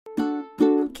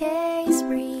case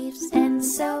briefs, and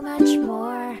so much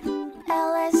more.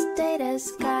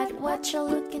 LSData's got what you're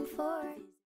looking for.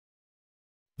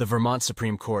 The Vermont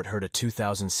Supreme Court heard a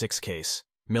 2006 case,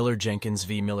 Miller-Jenkins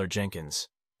v. Miller-Jenkins,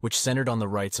 which centered on the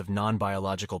rights of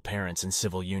non-biological parents in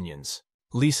civil unions.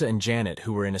 Lisa and Janet,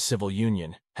 who were in a civil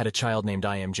union, had a child named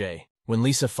IMJ. When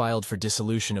Lisa filed for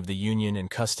dissolution of the union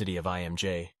and custody of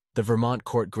IMJ, the Vermont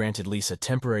court granted Lisa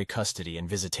temporary custody and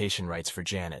visitation rights for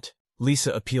Janet.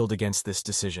 Lisa appealed against this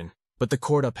decision, but the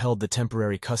court upheld the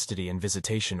temporary custody and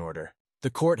visitation order. The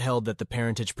court held that the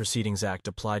Parentage Proceedings Act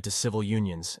applied to civil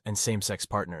unions and same-sex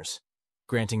partners,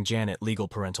 granting Janet legal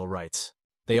parental rights.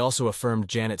 They also affirmed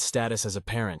Janet's status as a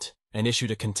parent and issued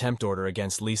a contempt order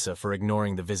against Lisa for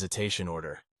ignoring the visitation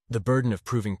order. The burden of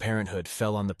proving parenthood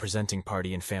fell on the presenting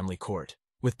party in family court,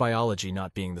 with biology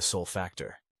not being the sole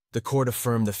factor. The court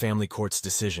affirmed the family court's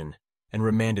decision and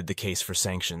remanded the case for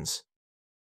sanctions.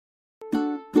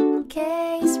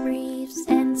 Case briefs,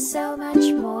 and so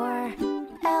much more.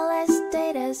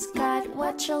 LSData's got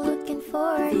what you're looking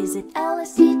for. Visit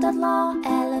lsd.law,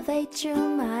 elevate your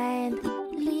mind.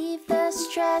 Leave the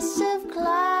stress of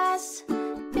class.